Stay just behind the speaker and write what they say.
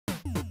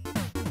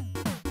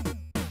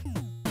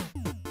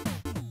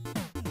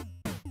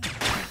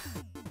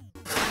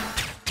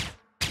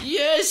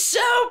You're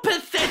so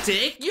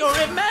pathetic, your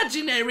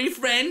imaginary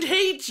friend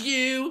hates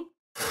you.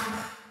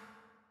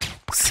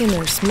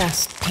 Sinners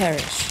must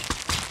perish.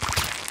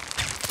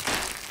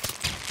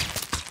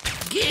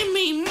 Give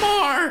me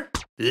more.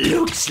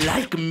 Looks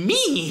like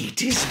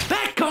meat is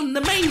back on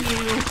the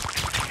menu.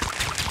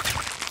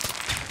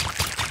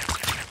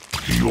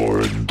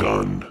 You're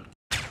done.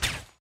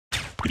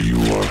 You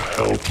are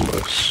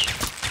helpless.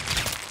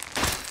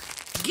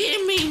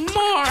 Give me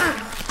more.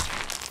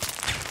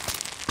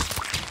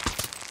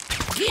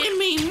 Give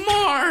me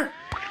more.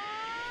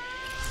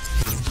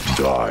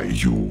 Die,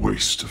 you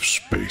waste of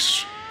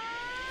space.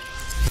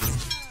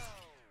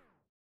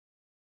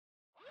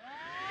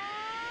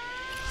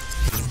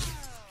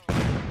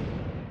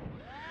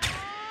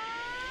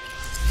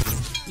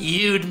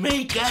 You'd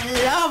make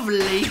a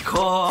lovely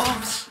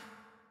corpse.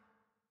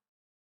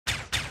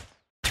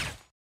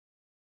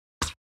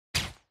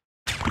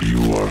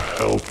 You are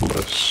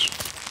helpless.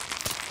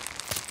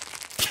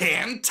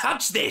 Can't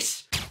touch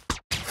this.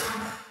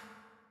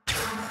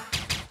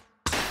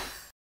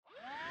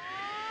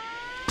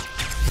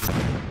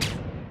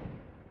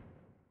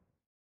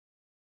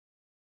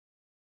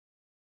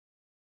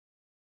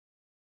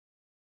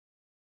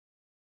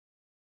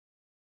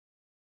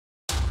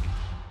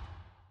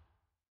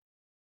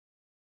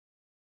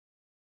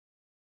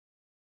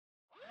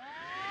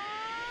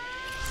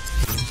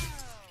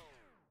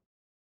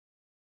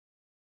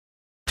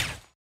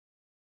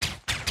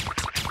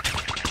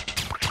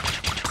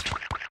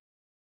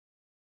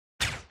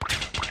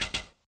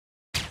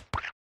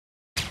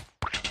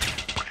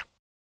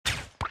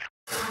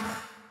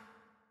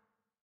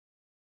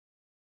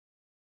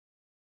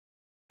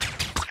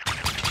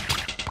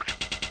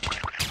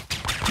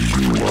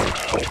 You are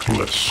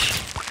helpless.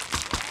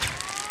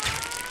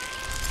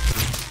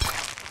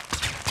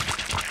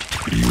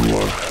 You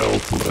are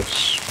helpless.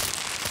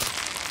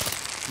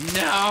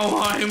 Now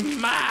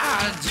I'm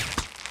mad.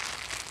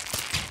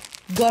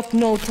 Got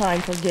no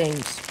time for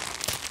games.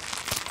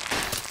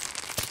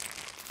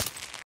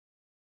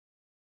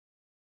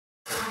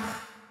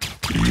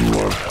 You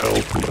are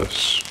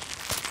helpless.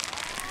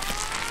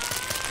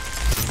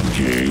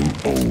 Game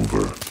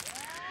over.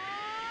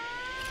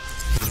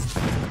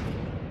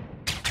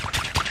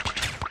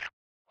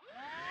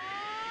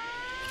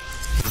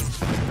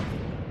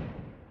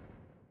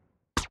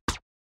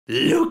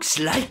 Looks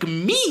like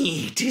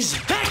meat is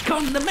back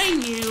on the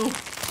menu.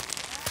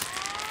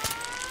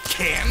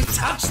 Can't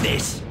touch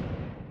this.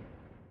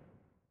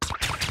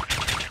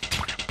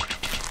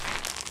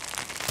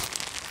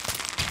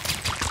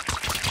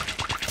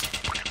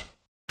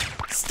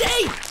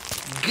 Stay!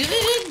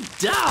 Good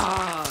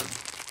dog.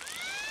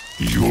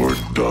 You're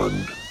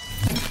done.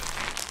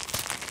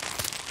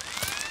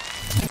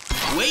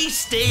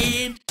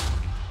 Wasted.